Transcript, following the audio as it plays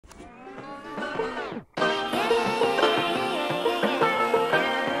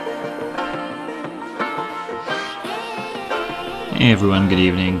Hey everyone, good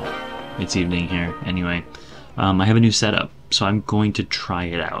evening. It's evening here. Anyway, I have a new setup, so I'm going to try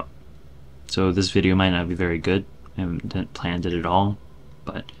it out. So this video might not be very good. I haven't planned it at all,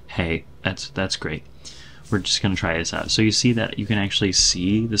 but hey, that's great. We're just gonna try this out. So you see that you can actually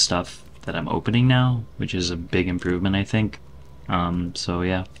see the stuff that I'm opening now, which is a big improvement, I think. So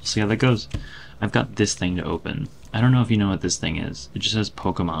yeah, we'll see how that goes. I've got this thing to open. I don't know if you know what this thing is. It just has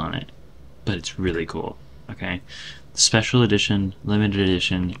Pokemon on it, but it's really cool. Okay. Special edition, limited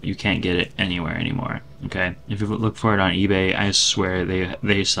edition, you can't get it anywhere anymore. Okay, if you look for it on eBay, I swear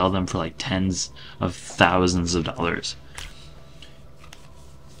they sell them for like tens of thousands of dollars.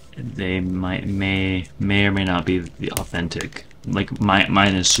 They may or may not be the authentic. Like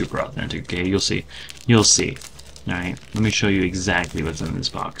mine is super authentic. Okay, you'll see. All right, let me show you exactly what's in this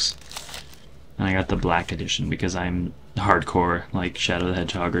box. And I got the black edition because I'm hardcore, like Shadow the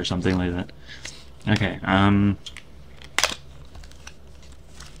Hedgehog or something like that. Okay,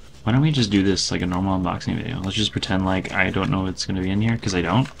 why don't we just do this like a normal unboxing video? Let's just pretend like I don't know what's going to be in here, because I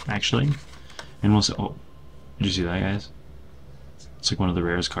don't, actually. And we'll see. Oh, did you see that, guys? It's like one of the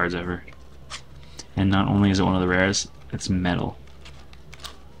rarest cards ever. And not only is it one of the rarest, it's metal.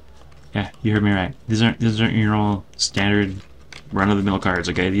 Yeah, you heard me right. These aren't your normal standard run-of-the-mill cards,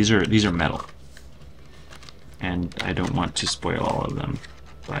 okay? These are metal. And I don't want to spoil all of them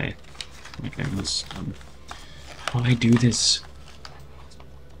by... Okay, let's... how do I do this?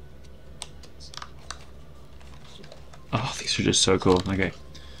 Oh, these are just so cool. Okay.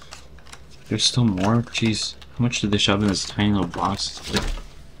 There's still more? Jeez. How much did they shove in this tiny little box?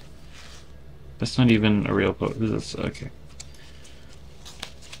 That's not even a real poke. This is okay.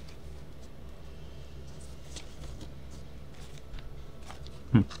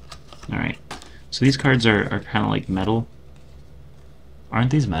 Alright. So these cards are kind of like metal.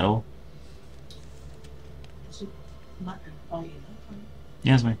 Aren't these metal?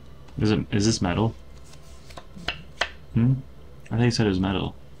 Yeah, it's mine. Is this metal? I thought you said it was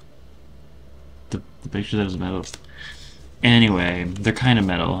metal. The picture said it was metal. Anyway, they're kind of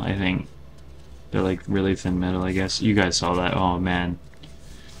metal, I think. They're like really thin metal, I guess. You guys saw that. Oh man.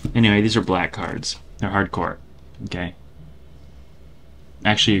 Anyway, these are black cards. They're hardcore. Okay.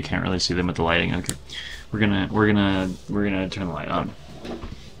 Actually, you can't really see them with the lighting. Okay. We're gonna turn the light on.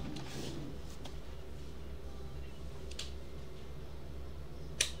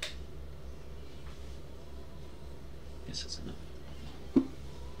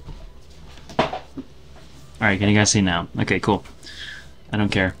 Alright, can you guys see now? Okay, cool. I don't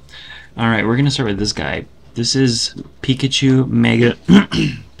care. Alright, we're gonna start with this guy. This is Pikachu Mega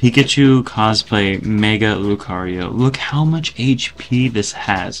Pikachu Cosplay Mega Lucario. Look how much HP this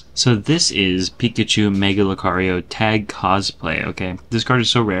has. So this is Pikachu Mega Lucario Tag Cosplay, okay? This card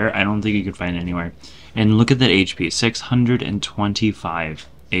is so rare, I don't think you can find it anywhere. And look at that HP, 625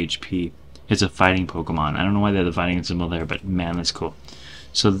 HP. It's a fighting Pokemon. I don't know why they have the fighting symbol there, but man, that's cool.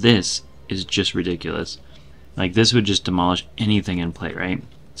 So this is just ridiculous. Like, this would just demolish anything in play, right?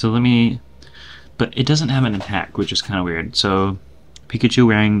 So let me... But it doesn't have an attack, which is kind of weird. So, Pikachu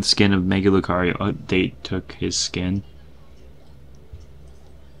wearing the skin of Mega Lucario. Oh, they took his skin.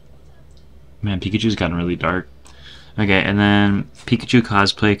 Man, Pikachu's gotten really dark. Okay, and then Pikachu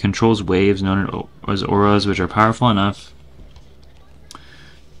Cosplay controls waves known as auras, which are powerful enough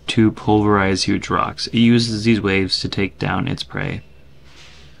to pulverize huge rocks. It uses these waves to take down its prey.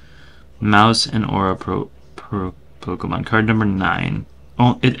 Mouse and Aura Pokemon. Card number 9.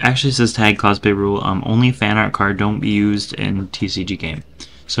 Oh, it actually says tag cosplay rule. Only fan art card don't be used in TCG game.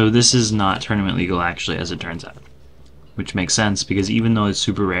 So this is not tournament legal actually, as it turns out. Which makes sense because even though it's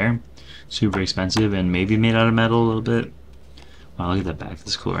super rare, super expensive, and maybe made out of metal a little bit. Wow, look at that back.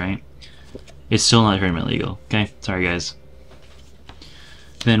 That's cool, right? It's still not tournament legal. Okay, sorry guys.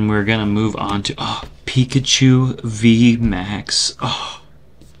 Then we're gonna move on to Pikachu V Max. Oh,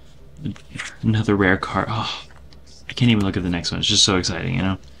 another rare card. Oh, I can't even look at the next one. It's just so exciting, you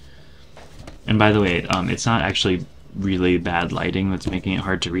know. And by the way, it's not actually really bad lighting that's making it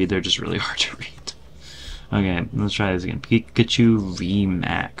hard to read. They're just really hard to read. Okay, let's try this again. Pikachu V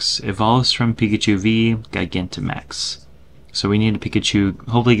Max evolves from Pikachu V Gigantamax. So we need a Pikachu.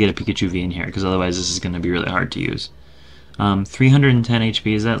 Hopefully, get a Pikachu V in here because otherwise, this is going to be really hard to use. 310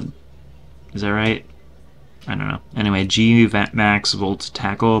 HP. Is that right? I don't know. Anyway, G Max Volt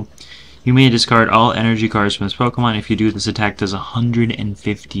Tackle. You may discard all energy cards from this Pokemon. If you do, this attack does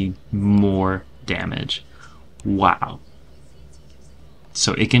 150 more damage. Wow.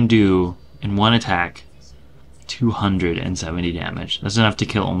 So it can do, in one attack, 270 damage. That's enough to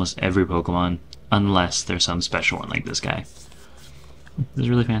kill almost every Pokemon unless there's some special one like this guy. This is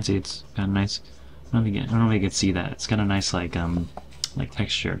really fancy. It's got a nice. I don't know if you can see that. It's got a nice like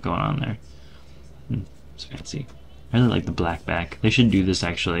texture going on there. It's fancy. I really like the black back. They should do this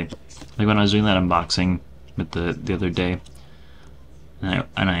actually. Like when I was doing that unboxing with the other day, and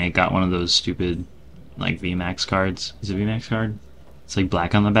I got one of those stupid like VMAX cards. Is it VMAX card? It's like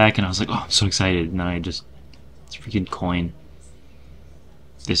black on the back, and I was like, oh, I'm so excited, and then it's freaking coin.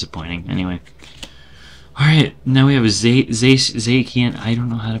 Disappointing. Anyway. Alright, now we have Zacian. I don't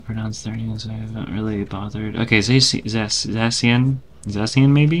know how to pronounce their names, I haven't really bothered. Okay, Zacian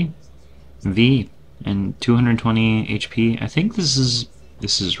maybe? V and 220 HP. I think this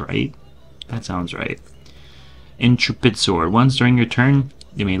is right. That sounds right. Intrepid Sword. Once during your turn,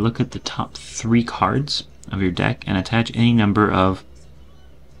 you may look at the top 3 cards of your deck and attach any number of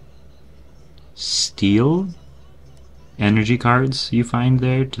steel energy cards you find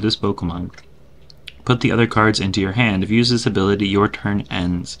there to this Pokemon. Put the other cards into your hand. If you use this ability, your turn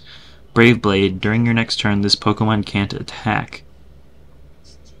ends. Brave Blade. During your next turn, this Pokemon can't attack.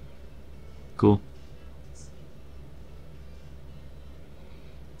 Cool.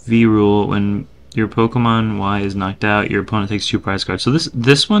 V-Rule. When your Pokemon Y is knocked out, your opponent takes 2 prize cards. So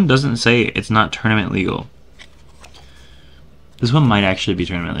this one doesn't say it's not tournament legal. This one might actually be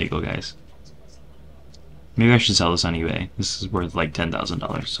tournament legal, guys. Maybe I should sell this on eBay. This is worth like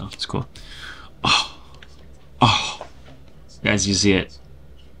 $10,000, so it's cool. Oh, guys, you see it?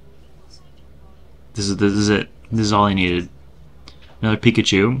 This is it. This is all I needed. Another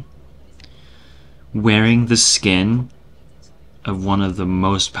Pikachu wearing the skin of one of the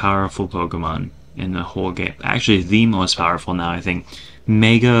most powerful Pokemon in the whole game. Actually, the most powerful now, I think.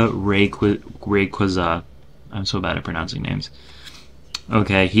 Mega Rayquaza. I'm so bad at pronouncing names.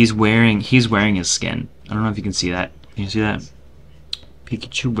 Okay, he's wearing his skin. I don't know if you can see that. Can you see that?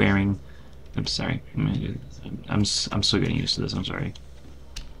 Pikachu wearing. I'm sorry. I'm still getting used to this. I'm sorry.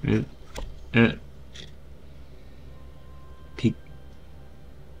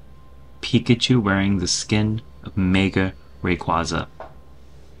 Pikachu wearing the skin of Mega Rayquaza.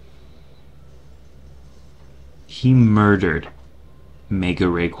 He murdered Mega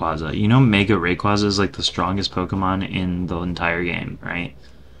Rayquaza. You know Mega Rayquaza is like the strongest Pokemon in the entire game, right?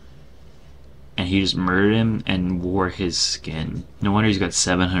 And he just murdered him and wore his skin. No wonder he's got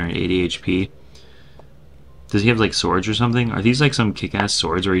 780 HP. Does he have like swords or something? Are these like some kick-ass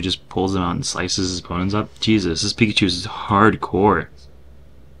swords where he just pulls them out and slices his opponents up? Jesus, this Pikachu is hardcore.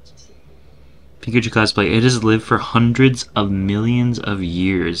 Pikachu cosplay. It has lived for hundreds of millions of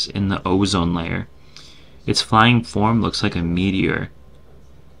years in the ozone layer. Its flying form looks like a meteor.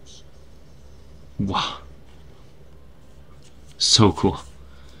 Wow. So cool.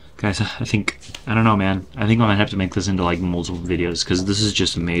 Guys, I don't know, man. I think I might have to make this into like multiple videos because this is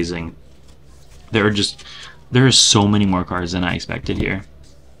just amazing. There are so many more cards than I expected here.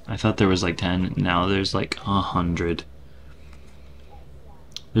 I thought there was like 10. Now there's like 100.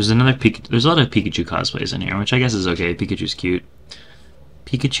 There's a lot of Pikachu cosplays in here, which I guess is okay. Pikachu's cute.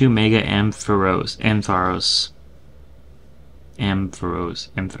 Pikachu Mega Ampharos,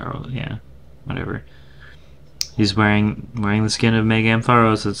 yeah, whatever. He's wearing the skin of Mega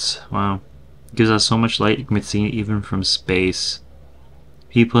Ampharos. It's wow. Gives us so much light you can see it even from space.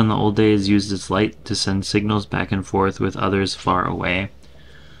 People in the old days used its light to send signals back and forth with others far away.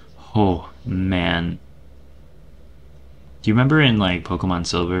 Oh man. Do you remember in like Pokemon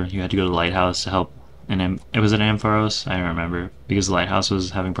Silver, you had to go to the lighthouse to help? And it was an Ampharos. I don't remember because the lighthouse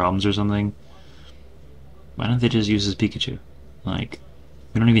was having problems or something. Why don't they just use this Pikachu? Like,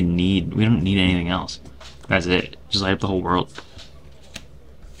 we don't need anything else. That's it. Just light up the whole world.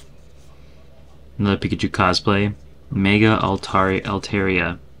 Another Pikachu cosplay. Mega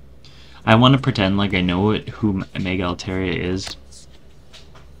Altaria. I want to pretend like I know who Mega Altaria is.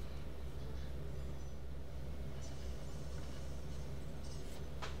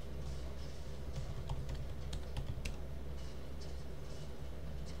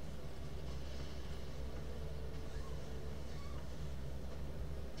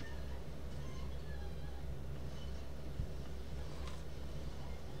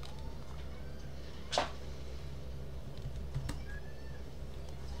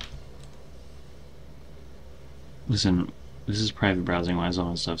 Listen, this is private browsing. Why is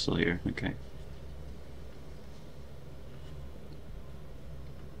all this stuff still here? Okay.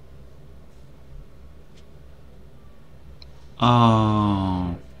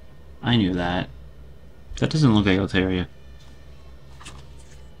 Oh, I knew that. That doesn't look like Altaria.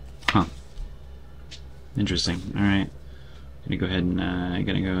 Huh. Interesting. All right. Gonna go ahead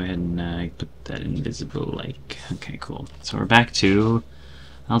and put that invisible like. Okay, cool. So we're back to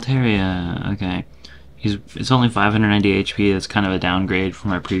Altaria, okay. It's only 590 HP. That's kind of a downgrade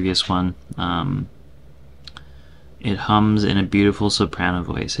from our previous one. It hums in a beautiful soprano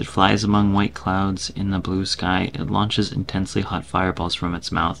voice. It flies among white clouds in the blue sky. It launches intensely hot fireballs from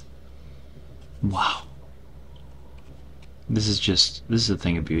its mouth. Wow. This is a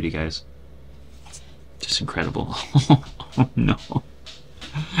thing of beauty, guys. Just incredible. Oh no.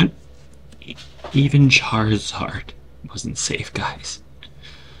 Even Charizard wasn't safe, guys.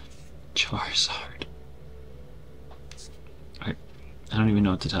 Charizard. I don't even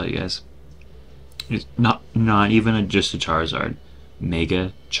know what to tell you guys. It's not even just a Charizard.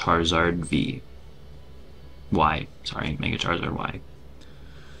 Mega Charizard V. Y. Sorry, Mega Charizard Y.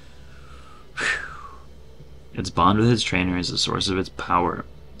 Whew. Its bond with its trainer is the source of its power.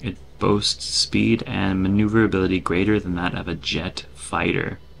 It boasts speed and maneuverability greater than that of a jet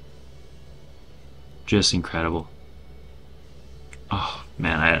fighter. Just incredible. Oh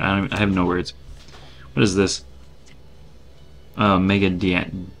man, I have no words. What is this? Mega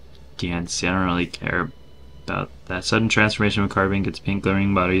Diancie. I don't really care about that. Sudden transformation of Carbink. Its pink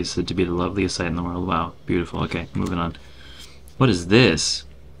glimmering body is said to be the loveliest sight in the world. Wow, beautiful. Okay, moving on. What is this?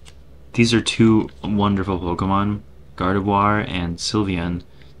 These are two wonderful Pokemon, Gardevoir and Sylveon.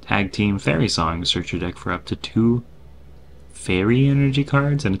 Tag Team Fairy Song. Search your deck for up to 2 Fairy Energy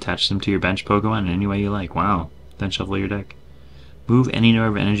cards and attach them to your bench Pokemon in any way you like. Wow. Then shuffle your deck. Move any number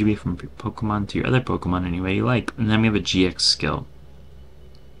of energy from your Pokemon to your other Pokemon any way you like. And then we have a GX skill.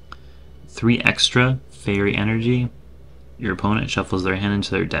 3 extra Fairy Energy. Your opponent shuffles their hand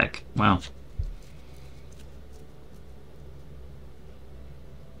into their deck. Wow.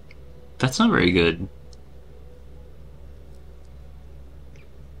 That's not very good.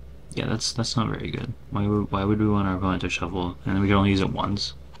 Yeah, that's not very good. Why would we want our opponent to shuffle and then we can only use it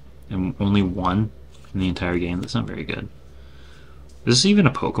once? And only one in the entire game? That's not very good. Is this even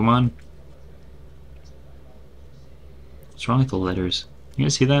a Pokemon? What's wrong with the letters? You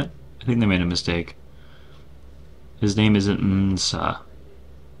guys see that? I think they made a mistake. His name isn't Nsa.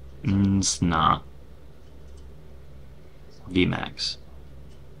 Nsna. VMAX.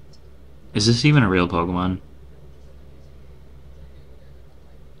 Is this even a real Pokemon?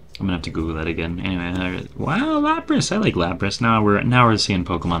 I'm gonna have to Google that again. Anyway, wow, Lapras! I like Lapras. Now we're seeing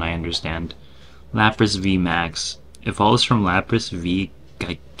Pokemon I understand. Lapras VMAX. It follows from Lapras V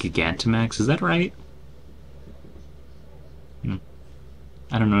Gigantamax. Is that right? I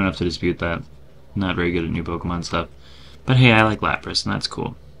don't know enough to dispute that. I'm not very good at new Pokemon stuff. But hey, I like Lapras, and that's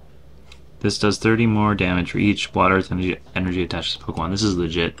cool. This does 30 more damage for each water Earth energy attached to Pokemon. This is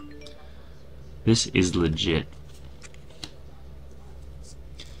legit. This is legit.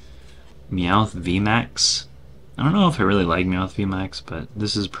 Meowth VMAX. I don't know if I really like Meowth VMAX, but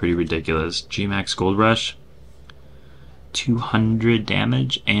this is pretty ridiculous. Gmax Gold Rush. 200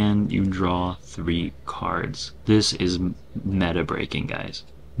 damage, and you draw 3 cards. This is meta breaking, guys.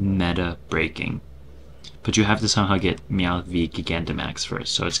 Meta breaking. But you have to somehow get Meowth V Gigantamax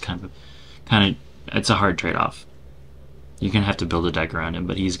first, so it's kind of it's a hard trade-off. You're gonna have to build a deck around him,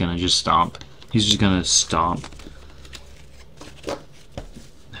 but he's gonna just stomp. He's just gonna stomp.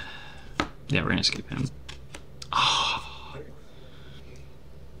 Yeah, we're gonna skip him. Oh.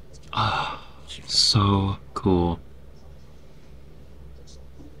 Oh, so cool.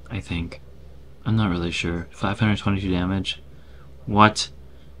 I think. I'm not really sure. 522 damage. What?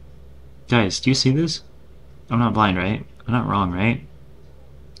 Guys, do you see this? I'm not blind, right? I'm not wrong, right?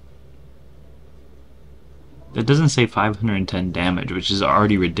 It doesn't say 510 damage, which is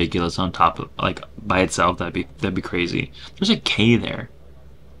already ridiculous on top of, like, by itself. That'd be crazy. There's a K there.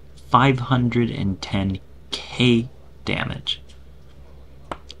 510k damage.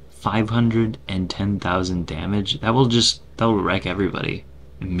 510,000 damage. That will wreck everybody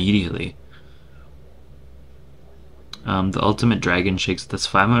immediately. The ultimate dragon shakes. That's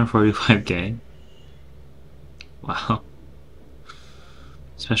 545k. Wow.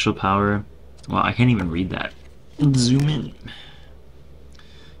 Special power. Wow, I can't even read that. Zoom in.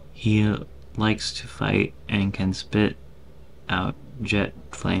 He likes to fight and can spit out jet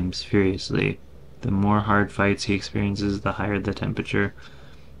flames furiously. The more hard fights he experiences, the higher the temperature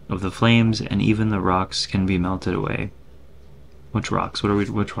of the flames, and even the rocks can be melted away. Which rocks?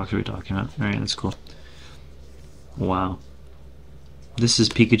 Which rocks are we talking about? Alright, that's cool. Wow. This is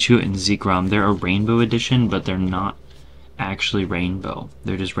Pikachu and Zekrom. They're a rainbow edition, but they're not actually rainbow.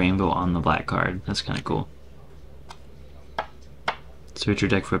 They're just rainbow on the black card. That's kind of cool. Search your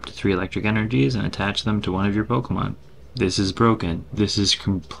deck for up to 3 electric energies and attach them to one of your Pokemon. This is broken. This is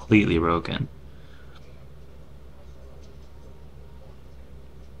completely broken.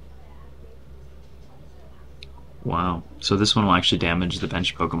 Wow. So this one will actually damage the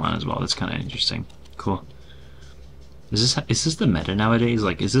bench Pokemon as well. That's kind of interesting. Cool. Is this the meta nowadays?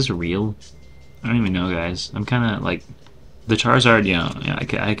 Like, is this real? I don't even know, guys. I'm kind of like, the Charizard. You know, yeah,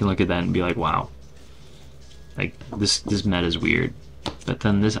 I can look at that and be like, wow. Like this meta is weird. But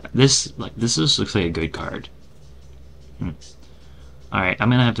then this just looks like a good card. Alright, I'm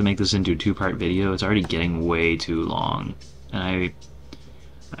gonna have to make this into a two-part video. It's already getting way too long. And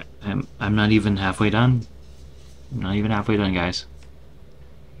I'm not even halfway done. I'm not even halfway done, guys.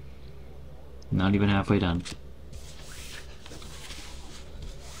 Not even halfway done.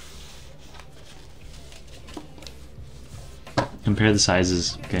 Compare the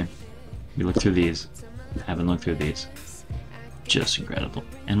sizes. Okay. We look through these. Haven't looked through these. Just incredible.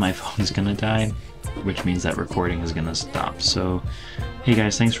 And my phone's gonna die, which means that recording is gonna stop. So, hey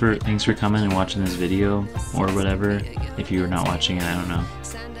guys, thanks for coming and watching this video or whatever. If you're not watching it, I don't know.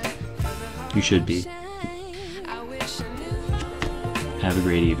 You should be. Have a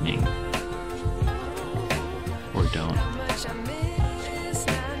great evening. Or don't.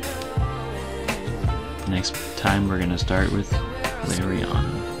 Next time we're gonna start with Flareon.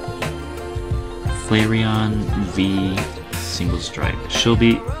 Flareon V Single Strike. It'll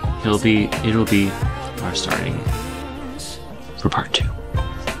be our starting for part 2.